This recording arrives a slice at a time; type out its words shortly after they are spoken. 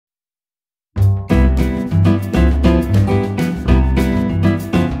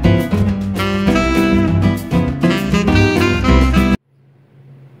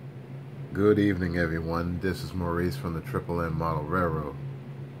Good evening, everyone. This is Maurice from the Triple M Model Railroad.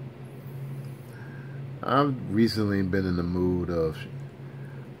 I've recently been in the mood of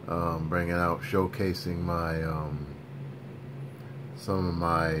showcasing my some of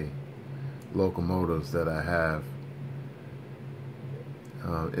my locomotives that I have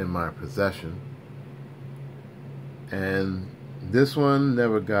in my possession, and this one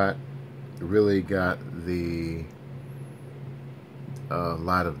never really got the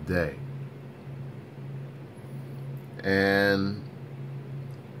light of day. And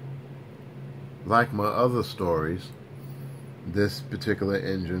like my other stories, this particular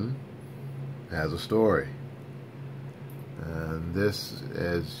engine has a story. And this,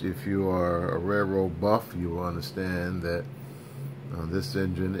 as if you are a railroad buff, you will understand that this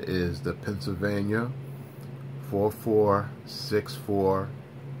engine is the Pennsyvalina 4464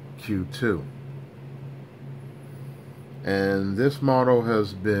 Q2. And this model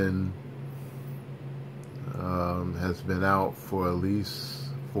has been out for at least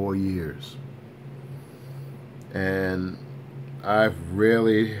 4 years, and I've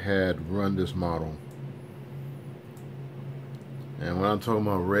rarely had run this model. And when I'm talking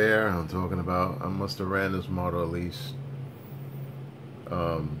about rare, I'm talking about I must have ran this model at least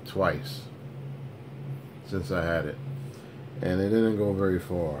twice since I had it, and it didn't go very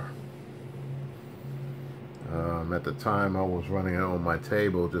far. At the time, I was running it on my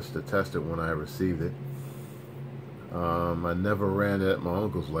table just to test it when I received it. I never ran it at my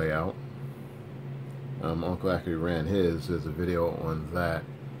uncle's layout. My uncle actually ran his. There's a video on that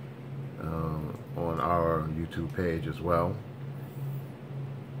on our YouTube page as well.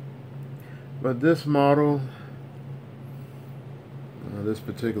 But this model, this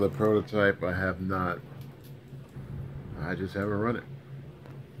particular prototype, I just haven't run it.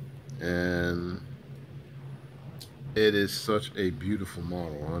 And it is such a beautiful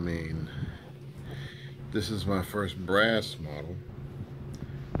model. I mean, this is my first brass model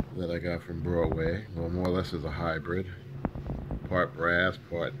that I got from Broadway. Well, more or less is a hybrid. Part brass,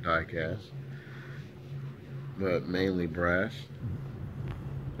 part die-cast. But mainly brass.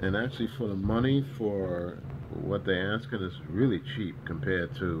 And actually, for the money, for what they're asking, is really cheap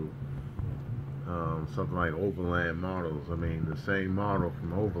compared to something like Overland models. I mean, the same model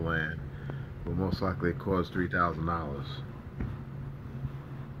from Overland will most likely cost $3,000.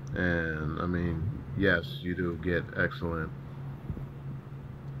 And I mean, yes, you do get excellent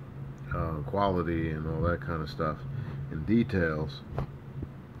quality and all that kind of stuff and details,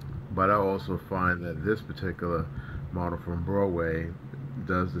 but I also find that this particular model from Broadway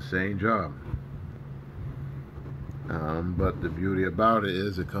does the same job. But the beauty about it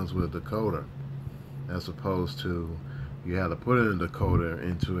is it comes with a decoder, as opposed to you had to put in a decoder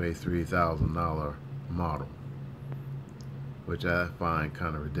into a $3,000 model, which I find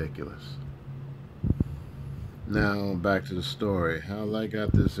kind of ridiculous. Now back to the story. How I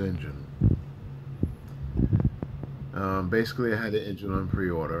got this engine. Basically, I had the engine on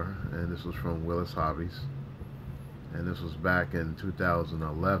pre-order, and this was from Willis Hobbies, and this was back in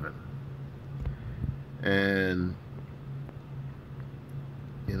 2011. And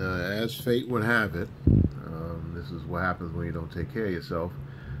you know, as fate would have it, this is what happens when you don't take care of yourself.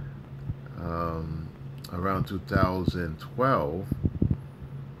 Around 2012,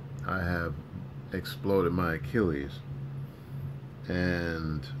 I have exploded my Achilles,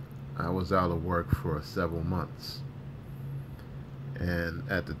 and I was out of work for several months. And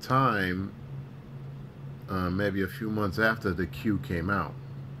at the time, maybe a few months after, the Q came out,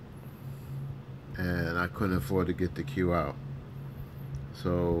 and I couldn't afford to get the Q out.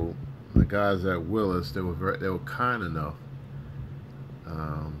 So the guys at Willis, they were kind enough.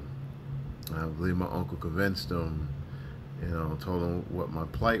 I believe my uncle convinced them, you know, told them what my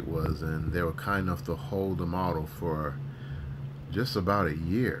plight was, and they were kind enough to hold the model for just about a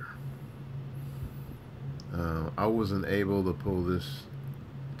year. I wasn't able to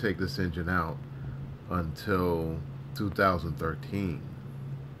take this engine out until 2013.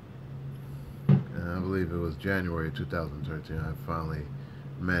 And I believe it was January 2013 I finally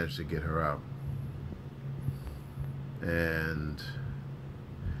managed to get her out. And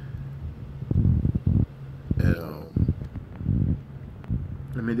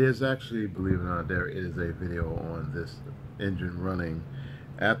I mean, there's actually, believe it or not, there is a video on this engine running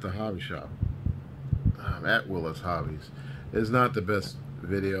at the hobby shop at Willis Hobbies. It's not the best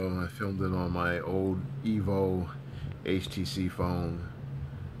video. I filmed it on my old Evo HTC phone,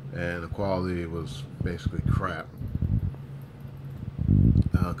 and the quality was basically crap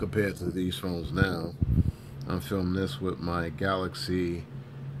compared to these phones now. I'm filming this with my Galaxy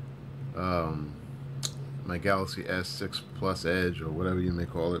S6 Plus Edge, or whatever you may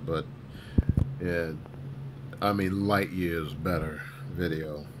call it, but Yeah, I mean light years better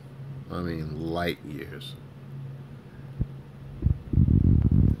video. I mean light years.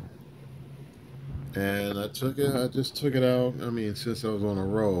 And I took it. I just took it out. I mean, since I was on a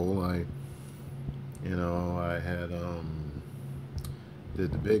roll, I had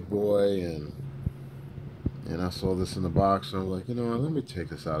did the big boy, and I saw this in the box. And I was like, let me take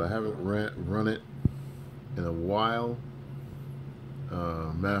this out. I haven't run it in a while.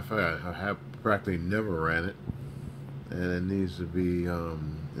 Matter of fact, I have practically never ran it, and it needs to be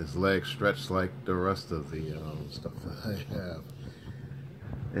its legs stretched like the rest of the stuff that I have.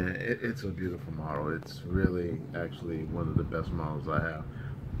 And it's a beautiful model. It's really actually one of the best models I have.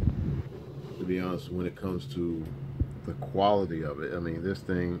 To be honest, when it comes to the quality of it, I mean, this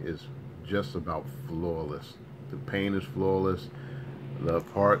thing is just about flawless. The paint is flawless. The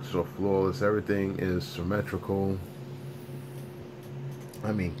parts are flawless. Everything is symmetrical.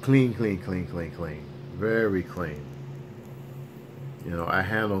 I mean, clean, clean, clean, clean, clean. Very clean. I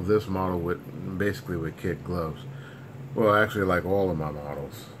handle this model basically with kid gloves. Well, actually, like all of my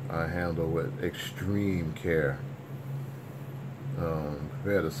models, I handle with extreme care.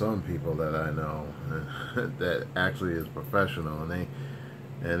 Compared to some people that I know that actually is professional, and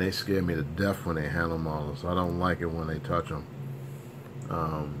they scare me to death when they handle models. I don't like it when they touch them.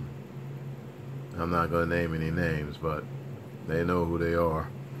 I'm not going to name any names, but they know who they are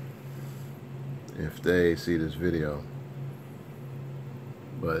if they see this video.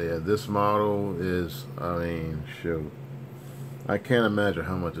 But yeah, this model is, I mean, shoot, I can't imagine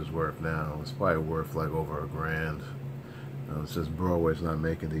how much it's worth now. It's probably worth like over $1,000. It's just Broadway's not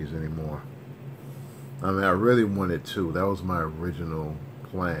making these anymore. I mean, I really wanted two. That was my original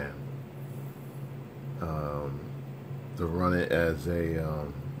plan, to run it as a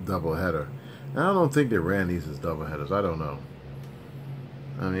double header. And I don't think they ran these as double headers. I don't know.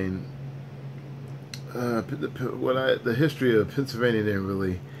 I mean, the history of Pennsylvania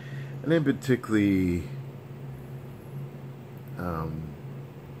didn't particularly, I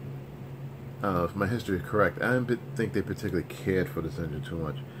don't know if my history is correct. I didn't think they particularly cared for this engine too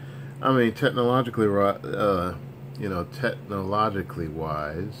much. I mean, technologically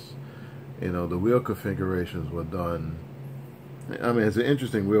wise, the wheel configurations were done. I mean, it's an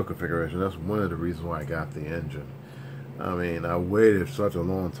interesting wheel configuration. That's one of the reasons why I got the engine. I mean, I waited such a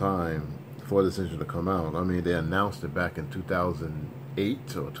long time for this engine to come out. I mean, they announced it back in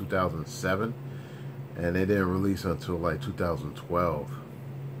 2008 or 2007, and they didn't release it until like 2012.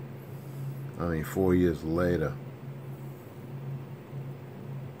 I mean, 4 years later.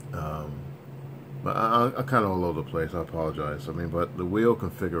 But I'm kind of all over the place. I apologize. I mean, but the wheel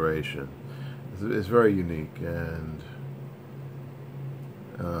configuration is very unique, and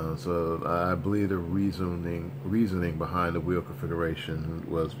so I believe the reasoning behind the wheel configuration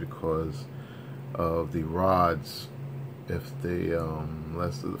was because of the rods. If they,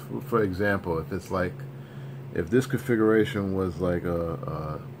 for example, if this configuration was like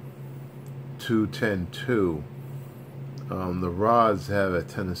a 210-2, the rods have a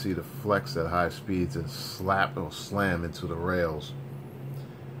tendency to flex at high speeds and slap or slam into the rails.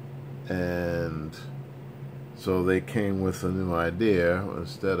 And so they came with a new idea.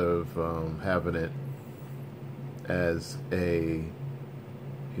 Instead of having it as a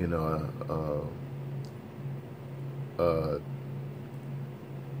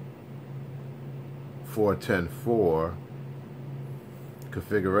 410-4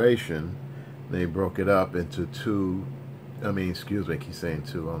 configuration, they broke it up into I keep saying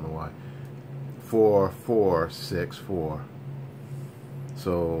two, I don't know why. 4-4-6-4.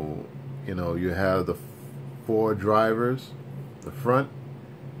 So, you have the 4 drivers, the front,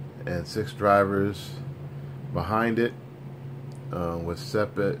 and 6 drivers behind it, with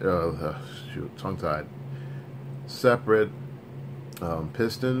separate, tongue-tied, separate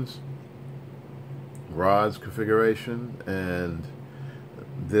pistons, rods configuration, and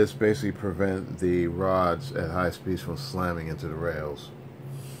this basically prevent the rods at high speeds from slamming into the rails.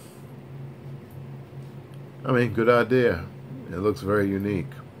 I mean, good idea. It looks very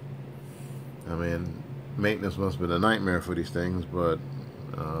unique. I mean, maintenance must have been a nightmare for these things, but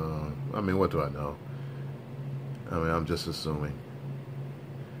I mean, what do I know? I mean, I'm just assuming.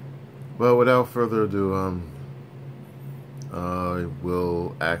 But without further ado, I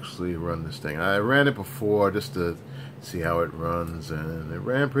will actually run this thing. I ran it before just to see how it runs, and it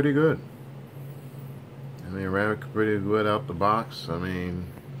ran pretty good. I mean, it ran pretty good out the box. I mean,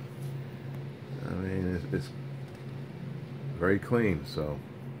 it's very clean. So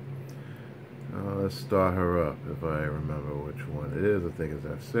let's start her up. If I remember which one it is, I think it's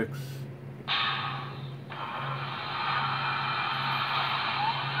F6.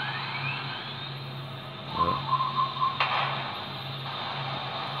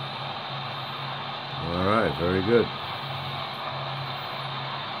 right, very good.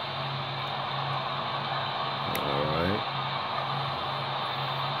 Alright.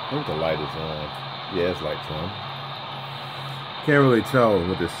 I think the light is on. Yeah, it's light's on. Can't really tell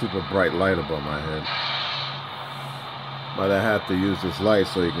with this super bright light above my head. But I have to use this light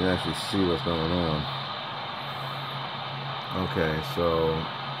so you can actually see what's going on. Okay, so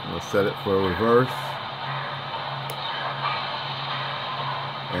I'm going to set it for reverse.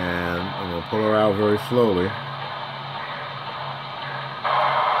 And I'm going to pull her out very slowly.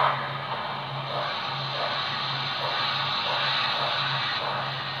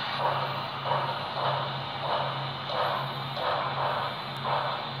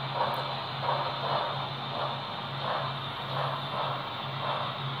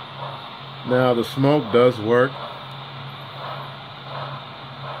 Now the smoke does work,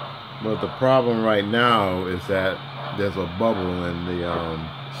 but the problem right now is that there's a bubble in the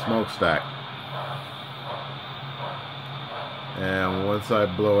smokestack, and once I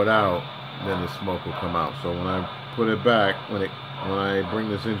blow it out, then the smoke will come out. So when I put it back, when I bring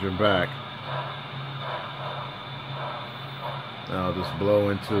this engine back, I'll just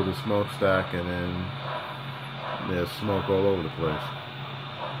blow into the smokestack, and then there's smoke all over the place.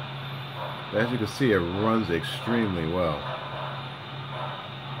 As you can see, it runs extremely well.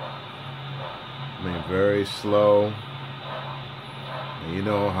 I mean, very slow. And you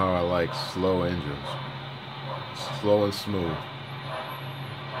know how I like slow engines. Slow and smooth.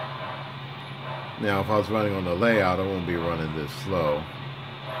 Now, if I was running on the layout, I won't be running this slow.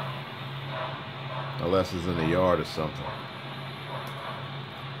 Unless it's in the yard or something.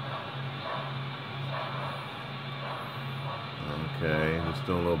 Okay, just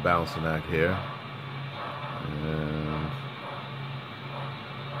doing a little balancing act here. And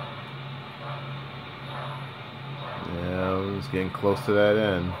yeah, it's getting close to that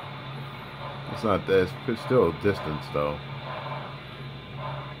end. It's not that, it's still a distance though.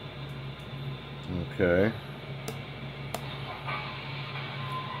 Okay.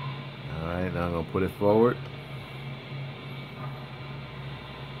 Alright, now I'm going to put it forward.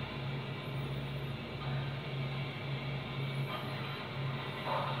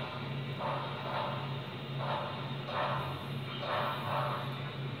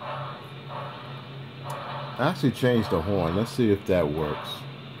 I actually changed the horn. Let's see if that works.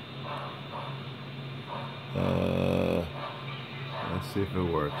 Let's see if it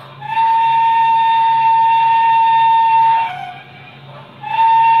works.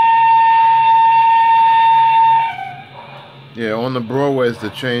 Yeah, on the Broadways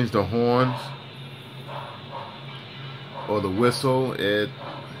to change the horns or the whistle, it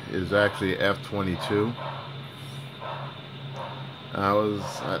is actually F22.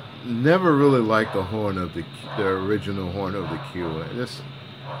 I never really liked the horn of the original horn of the Q. I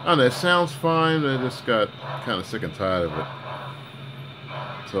don't know, it sounds fine, but I just got kind of sick and tired of it.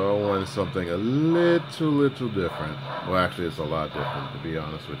 So I wanted something a little different. Well, actually, it's a lot different, to be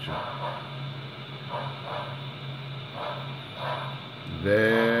honest with you.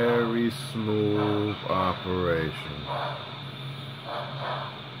 Very smooth operation.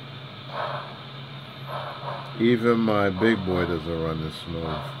 Even my big boy doesn't run this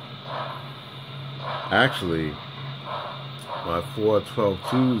smooth. Actually, my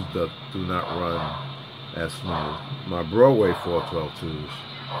 412.2s do not run as smooth. My Broadway 412.2s.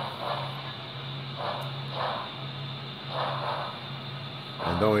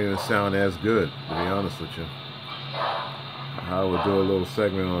 And don't even sound as good, to be honest with you. I would do a little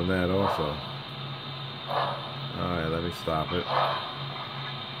segment on that also. Alright, let me stop it.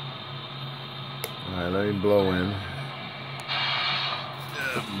 Alright, let me blow in.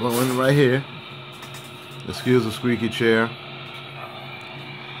 Blow in right here. Excuse the squeaky chair.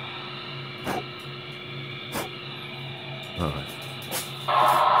 Alright.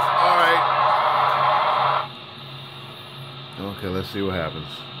 Alright. Okay, let's see what happens.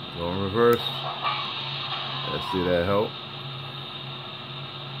 Go in reverse. Let's see that help.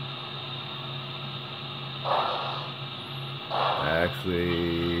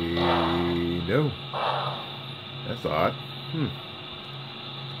 Actually, no. That's odd.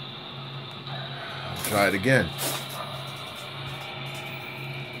 Let's try it again.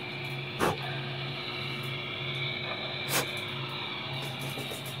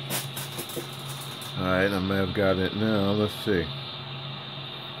 Alright, I may have got it now. Let's see.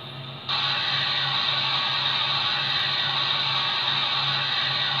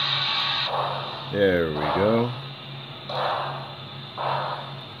 There we go.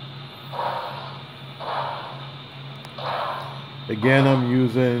 Again, I'm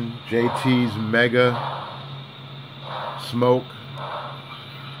using JT's Mega Smoke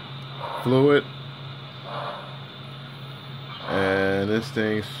Fluid. And this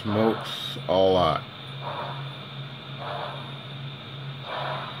thing smokes a lot.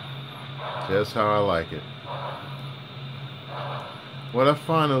 Just how I like it. What I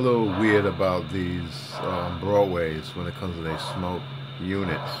find a little weird about these Broadways when it comes to their smoke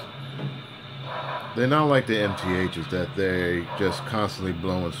units, they're not like the MTHs that they just constantly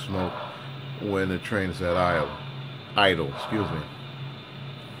blowing smoke when the train is at idle. Excuse me.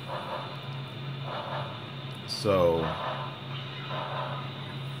 So,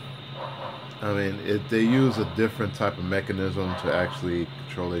 I mean, they use a different type of mechanism to actually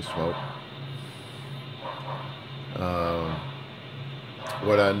control their smoke.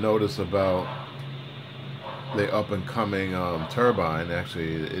 What I notice about the up-and-coming turbine,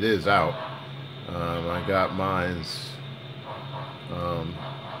 actually, it is out. I got mine's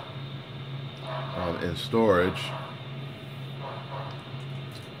in storage.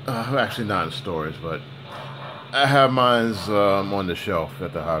 Actually, not in storage, but I have mine's on the shelf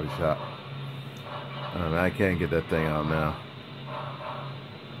at the hobby shop. I can't get that thing out now.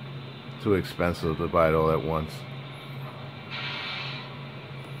 Too expensive to buy it all at once.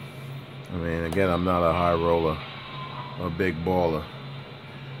 I mean, again, I'm not a high roller or big baller.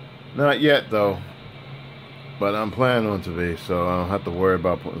 Not yet, though. But I'm planning on to be, so I don't have to worry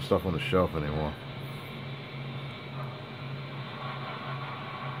about putting stuff on the shelf anymore.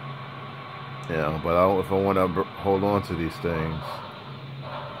 Yeah, but if I want to hold on to these things,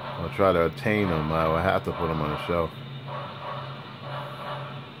 I'll try to attain them. I will have to put them on the shelf.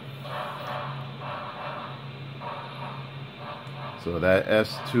 So that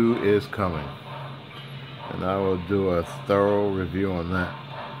S2 is coming, and I will do a thorough review on that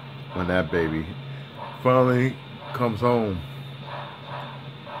when that baby finally comes home.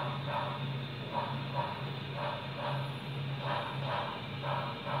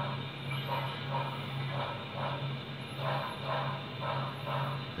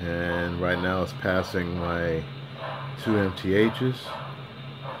 And right now it's passing my 2 MTHs.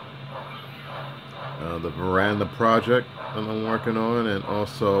 The veranda project that I'm working on, and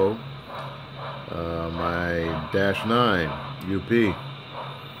also my -9 UP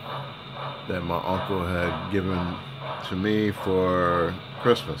that my uncle had given to me for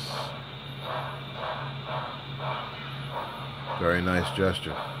Christmas. Very nice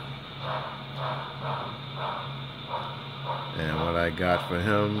gesture. And what I got for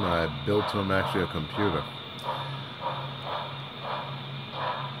him, I built him actually a computer.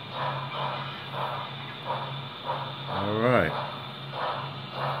 Alright.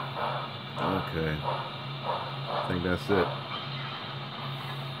 Okay. I think that's it.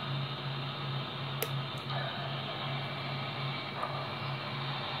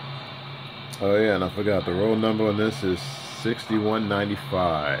 Oh yeah, and I forgot, the roll number on this is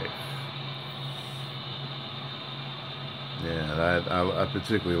 6195. Yeah, I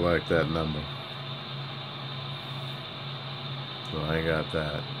particularly like that number. So I got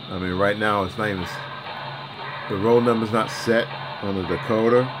that. I mean, right now it's not even... The roll number's not set on the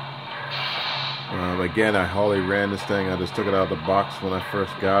decoder. Again, I hardly ran this thing. I just took it out of the box when I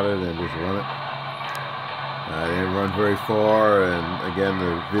first got it and just run it. I didn't run very far, and again,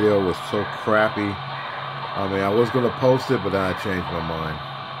 the video was so crappy. I mean, I was going to post it, but then I changed my mind.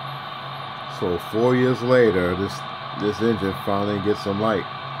 So 4 years later, this engine finally gets some light.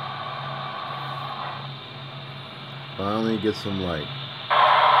 Finally gets some light.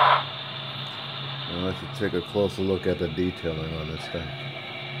 Now let's just take a closer look at the detailing on this thing,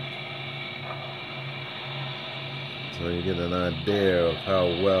 so you get an idea of how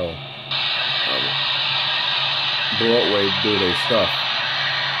well Broadway do their stuff.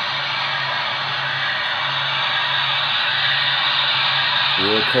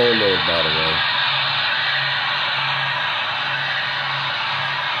 Real cold load, by the way.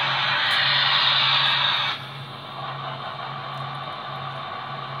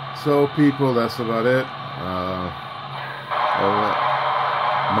 So people, that's about it.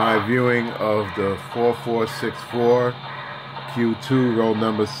 My viewing of the 4464 Q2 roll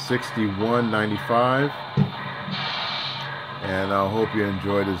number 6195. And I hope you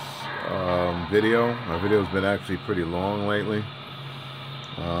enjoyed this video. My video's been actually pretty long lately.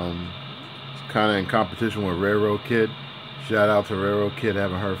 It's kind of in competition with Railroad Kid. Shout out to Railroad Kid.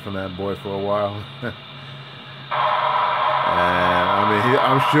 Haven't heard from that boy for a while. And I mean,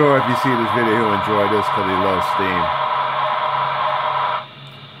 I'm sure if you see this video, he'll enjoy this because he loves Steam.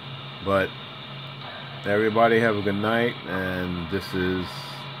 But everybody have a good night, and this is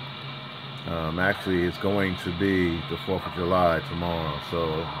actually it's going to be the 4th of July tomorrow.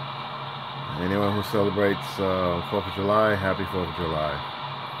 So anyone who celebrates 4th of July, happy 4th of July.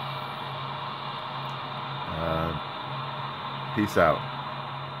 Peace out.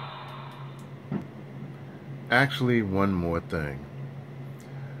 Actually, one more thing.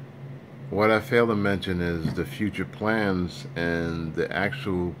 What I failed to mention is the future plans and the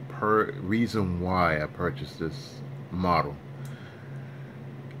actual reason why I purchased this model.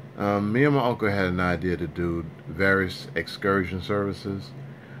 Me and my uncle had an idea to do various excursion services,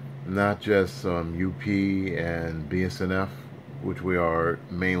 not just UP and BSNF, which we are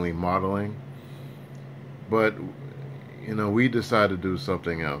mainly modeling, but we decided to do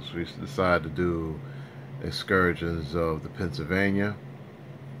something else. We decided to do excursions of the Pennsylvania,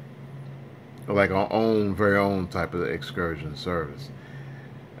 like our own, very own type of excursion service.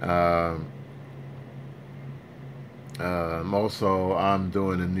 Also, I'm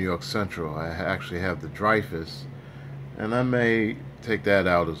doing in New York Central. I actually have the Dreyfus, and I may take that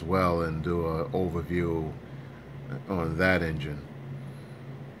out as well and do an overview on that engine.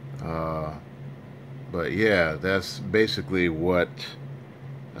 But yeah, that's basically what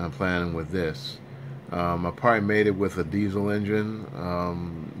I'm planning with this. I probably made it with a diesel engine.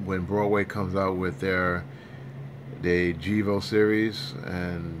 When Broadway comes out with the Gevo series,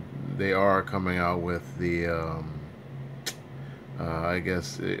 and they are coming out with the I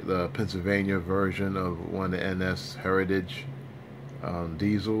guess the Pennsylvania version of one of the NS Heritage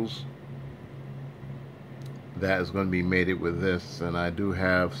diesels. That is going to be mated with this, and I do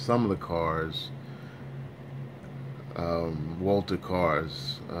have some of the cars, Walter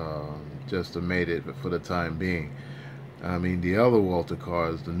cars, just to mate it for the time being. I mean, the other Walter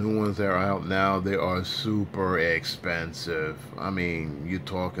cars, the new ones that are out now, they are super expensive. I mean, you're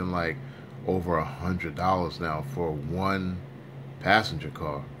talking like over $100 now for one passenger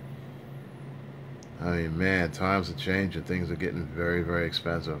car. I mean, man, times are changing. Things are getting very, very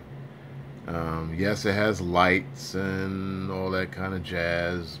expensive. Yes, it has lights and all that kind of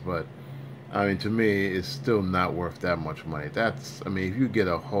jazz, but I mean, to me, it's still not worth that much money. I mean, if you get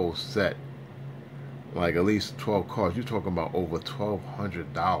a whole set, like at least 12 cars, you're talking about over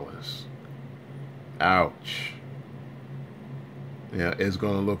 $1,200. Ouch. Yeah, it's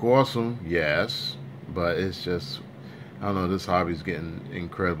going to look awesome, yes, but it's just, I don't know, this hobby's getting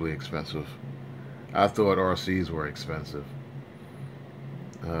incredibly expensive. I thought RCs were expensive,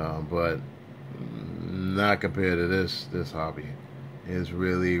 but not compared to this hobby. It's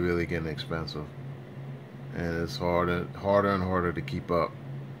really, really getting expensive, and it's harder and harder to keep up.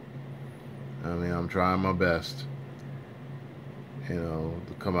 I mean, I'm trying my best, to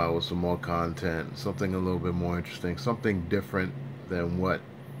come out with some more content, something a little bit more interesting, something different than what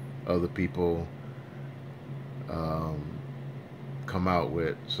other people come out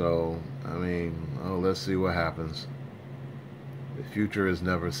with. So, I mean, let's see what happens. The future is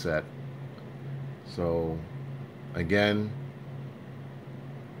never set. So, again,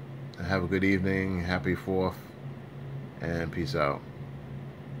 have a good evening, happy 4th, and peace out.